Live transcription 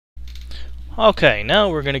Okay, now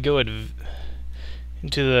we're gonna go into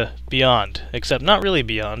the beyond, except not really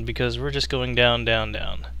beyond because we're just going down, down,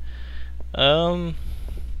 down.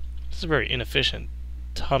 This is a very inefficient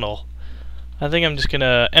tunnel. I think I'm just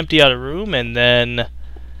gonna empty out a room and then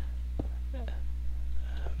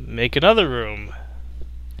make another room,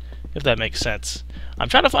 if that makes sense. I'm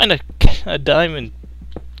trying to find a diamond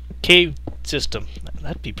cave system.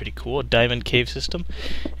 That'd be pretty cool, a diamond cave system.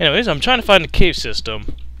 Anyways, I'm trying to find a cave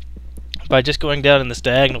system by just going down in this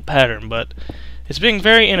diagonal pattern, but it's being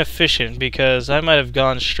very inefficient because I might have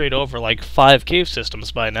gone straight over like 5 cave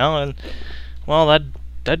systems by now, and well,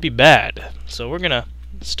 that'd be bad. So we're gonna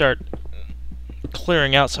start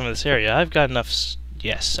clearing out some of this area. I've got enough.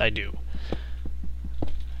 Yes, I do.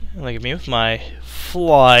 Look at me with my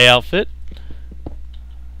fly outfit.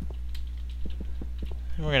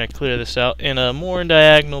 And we're gonna clear this out in a more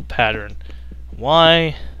diagonal pattern.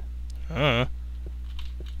 Why?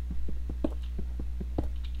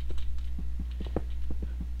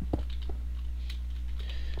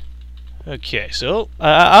 Okay, so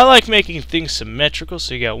I like making things symmetrical.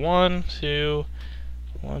 So you got 1, 2,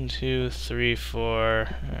 1, 2, 3, 4.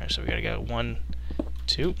 Alright, so we gotta go 1,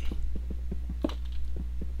 2.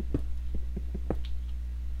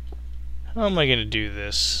 How am I gonna do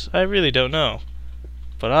this? I really don't know.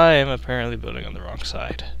 But I am apparently building on the wrong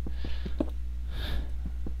side.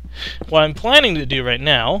 What I'm planning to do right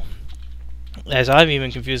now, as I'm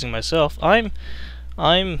even confusing myself, I'm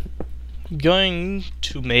going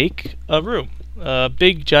to make a room. A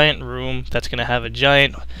big giant room that's going to have a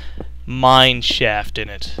giant mine shaft in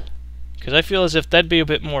it. Because I feel as if that'd be a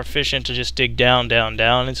bit more efficient to just dig down, down,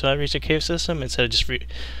 down until I reach a cave system instead of just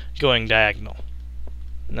going diagonal.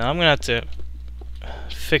 Now I'm going to have to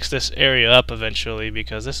fix this area up eventually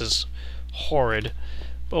because this is horrid,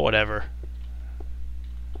 but whatever.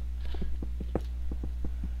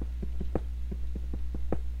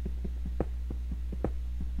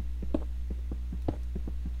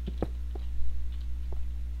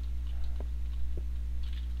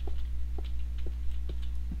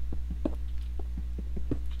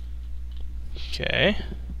 Okay.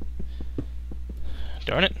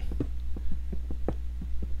 Darn it.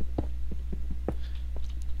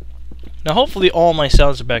 Now hopefully all my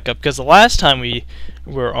sounds are back up, because the last time we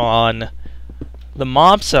were on, the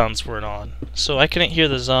mob sounds weren't on. So I couldn't hear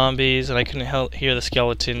the zombies, and I couldn't hear the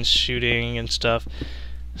skeletons shooting and stuff.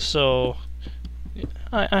 So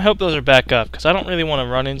I hope those are back up, because I don't really want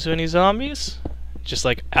to run into any zombies, just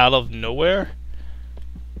like out of nowhere.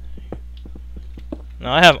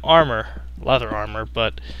 Now I have armor, leather armor,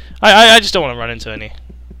 but I just don't want to run into any.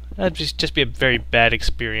 That'd just be a very bad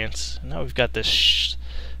experience. Now we've got this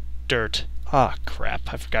dirt. Ah,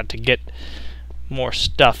 crap. I forgot to get more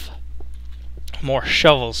stuff. More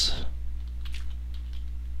shovels.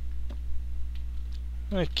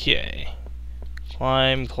 Okay.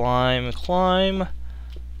 Climb, climb, climb.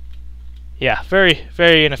 Yeah, very,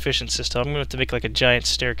 very inefficient system. I'm going to have to make like a giant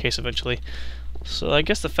staircase eventually. So I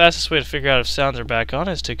guess the fastest way to figure out if sounds are back on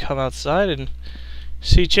is to come outside and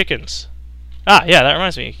see chickens. Ah, yeah, that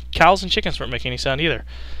reminds me. Cows and chickens weren't making any sound either.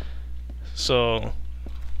 So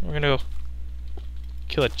we're gonna go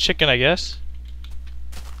kill a chicken, I guess.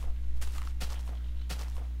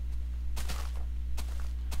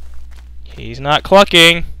 He's not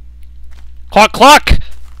clucking. Cluck, cluck!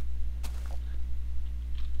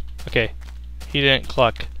 Okay, he didn't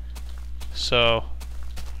cluck. So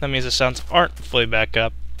that means the sounds aren't fully back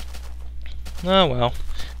up. Oh well.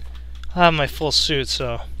 I have my full suit,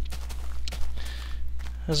 so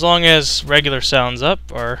as long as regular sounds up,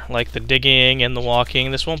 or like the digging and the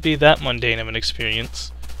walking, this won't be that mundane of an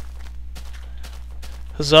experience.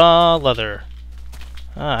 Huzzah, leather.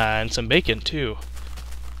 Ah, and some bacon too.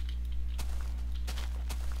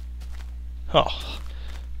 Oh,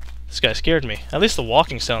 this guy scared me. At least the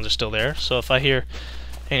walking sounds are still there, so if I hear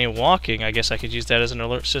any walking, I guess I could use that as an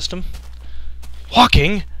alert system.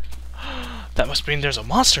 Walking? That must mean there's a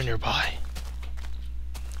monster nearby.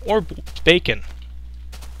 Or bacon.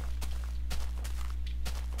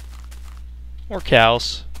 Or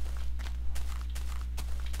cows.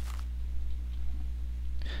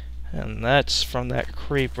 And that's from that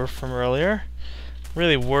creeper from earlier.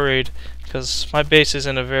 Really worried because my base is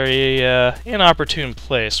in a very inopportune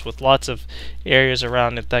place with lots of areas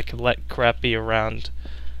around it that could let crap be around.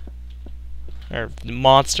 Or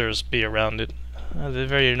monsters be around it. They're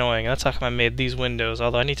very annoying. That's how come I made these windows,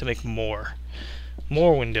 although I need to make more.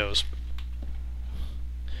 More windows.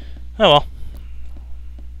 Oh well.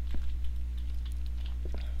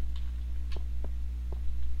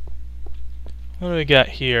 What do we got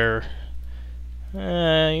here? You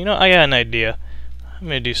know, I got an idea. I'm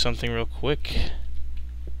gonna do something real quick.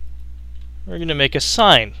 We're gonna make a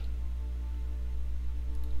sign.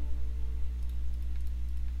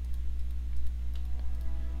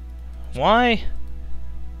 Why?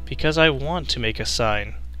 Because I want to make a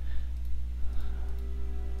sign.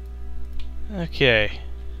 Okay.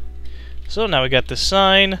 So now we got the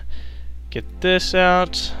sign. Get this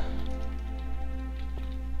out.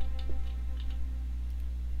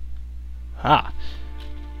 Ah.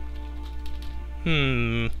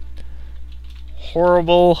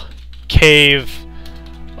 Horrible cave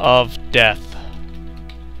of death.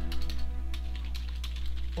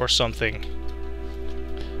 Or something.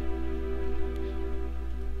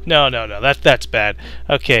 No, that's bad.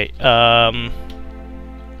 Okay, how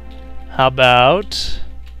about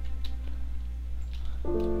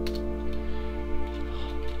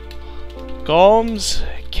Golm's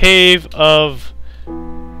Cave of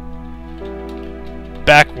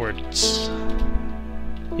Backwards.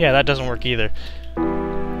 Yeah, that doesn't work either.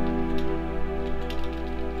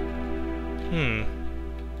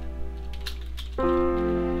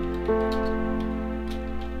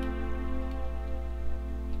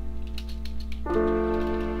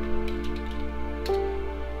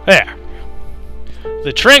 There.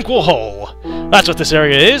 The Tranquil Hole. That's what this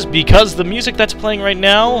area is, because the music that's playing right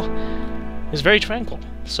now is very tranquil.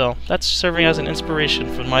 So that's serving as an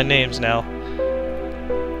inspiration for my names now.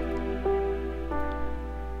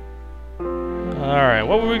 Alright,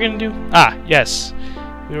 what were we gonna do? Ah, yes.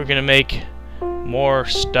 We were gonna make more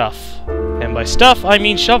stuff. And by stuff, I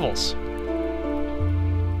mean shovels.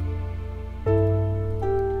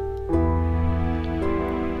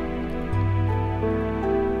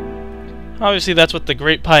 Obviously, that's what the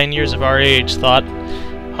great pioneers of our age thought.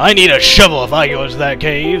 I need a shovel if I go into that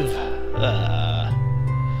cave.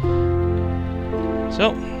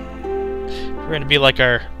 So, we're going to be like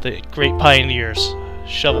the great pioneers.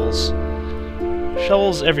 Shovels.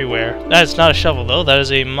 Shovels everywhere. That is not a shovel, though. That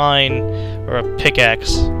is a mine or a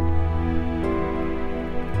pickaxe.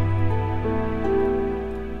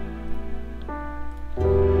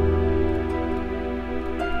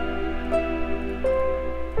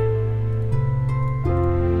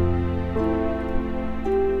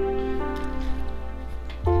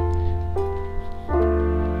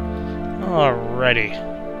 Alrighty.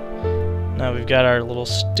 Now we've got our little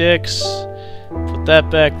sticks. Put that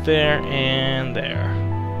back there and there.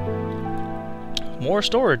 More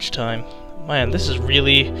storage time. Man, this is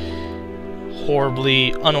really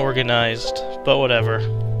horribly unorganized, but whatever.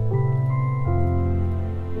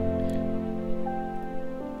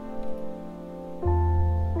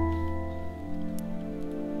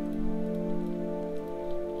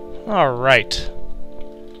 Alright.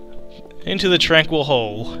 Into the Tranquil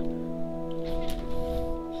Hole.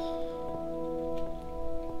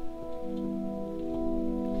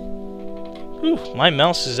 Whew, my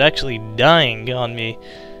mouse is actually dying on me.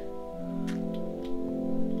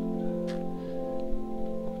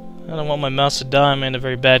 I don't want my mouse to die. I'm in a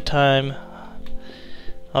very bad time.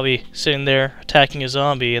 I'll be sitting there attacking a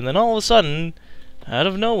zombie, and then all of a sudden, out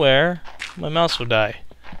of nowhere, my mouse will die.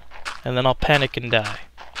 And then I'll panic and die.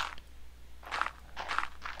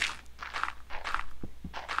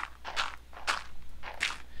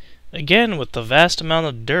 Again, with the vast amount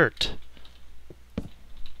of dirt.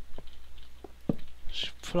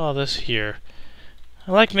 Put all this here.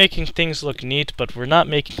 I like making things look neat, but we're not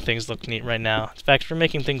making things look neat right now. In fact, we're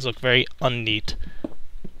making things look very unneat.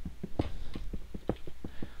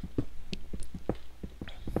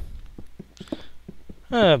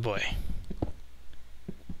 Oh boy.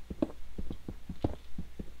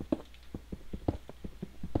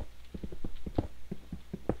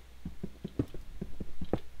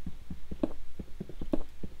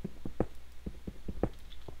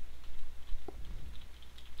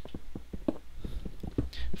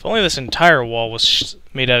 If only this entire wall was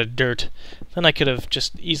made out of dirt, then I could have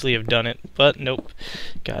just easily have done it. But nope.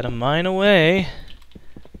 Gotta mine away.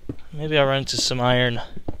 Maybe I'll run into some iron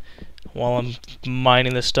while I'm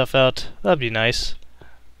mining this stuff out. That'd be nice.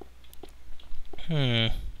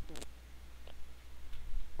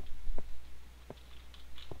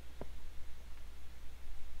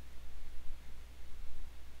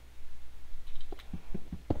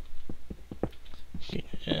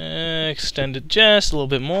 Extend it just a little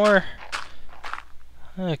bit more.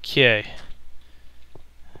 Okay.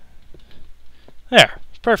 There.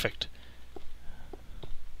 Perfect.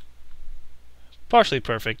 Partially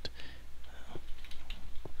perfect.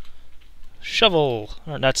 Shovel.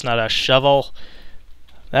 Or that's not a shovel.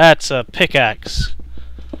 That's a pickaxe.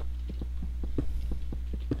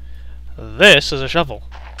 This is a shovel.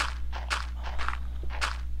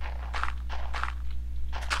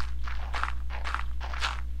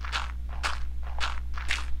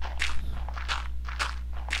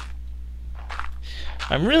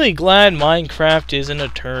 I'm really glad Minecraft isn't a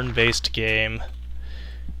turn-based game.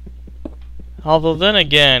 Although then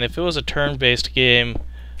again, if it was a turn-based game,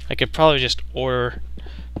 I could probably just order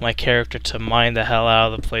my character to mine the hell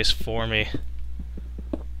out of the place for me.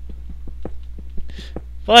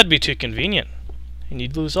 Well, that'd be too convenient. And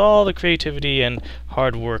you'd lose all the creativity and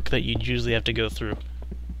hard work that you'd usually have to go through.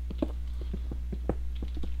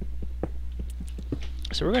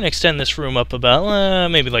 So we're going to extend this room up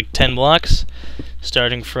about maybe like 10 blocks,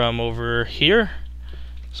 starting from over here.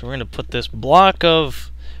 So we're going to put these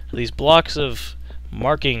blocks of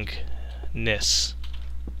markingness.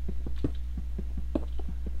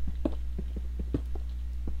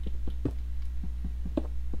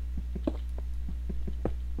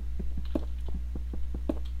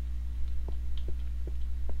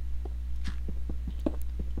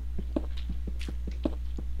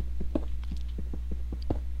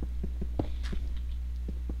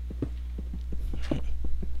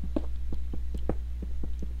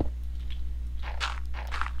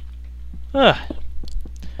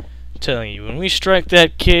 Telling you, when we strike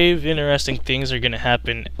that cave, interesting things are going to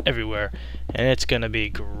happen everywhere, and it's going to be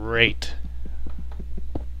great.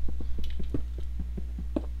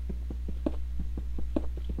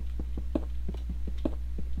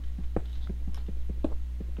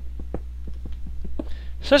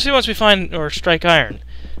 Especially once we find or strike iron,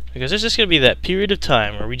 because there's just going to be that period of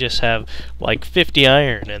time where we just have like 50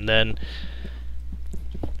 iron, and then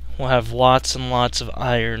we'll have lots and lots of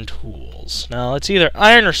iron tools. Now, it's either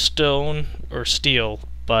iron or stone or steel,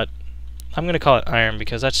 but I'm going to call it iron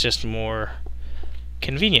because that's just more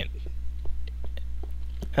convenient.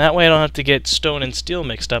 And that way I don't have to get stone and steel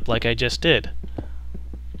mixed up like I just did.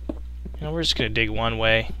 You know, we're just going to dig one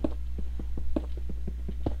way.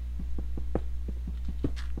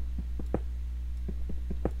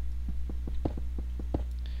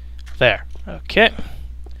 There. Okay.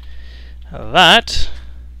 That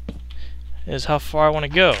is how far I want to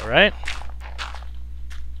go, right?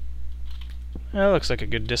 That looks like a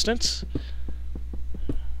good distance.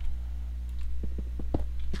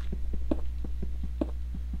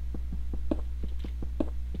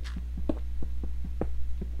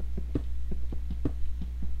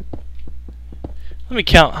 Let me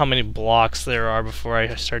count how many blocks there are before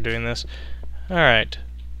I start doing this. Alright.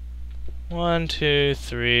 1, 2,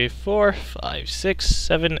 3, 4, 5, 6,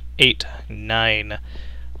 7, 8, 9.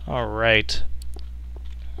 Alright.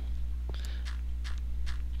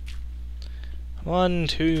 1,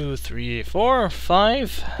 2, 3, 4,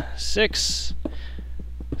 5, 6,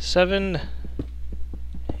 7,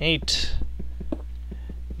 8,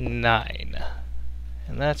 9.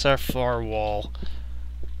 And that's our far wall.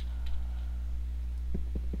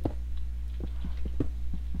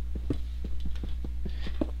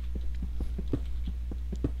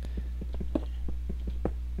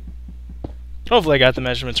 Hopefully I got the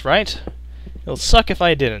measurements right. It'll suck if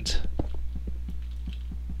I didn't.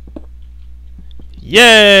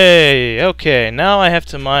 Yay! Okay, now I have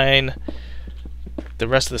to mine the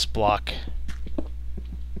rest of this block.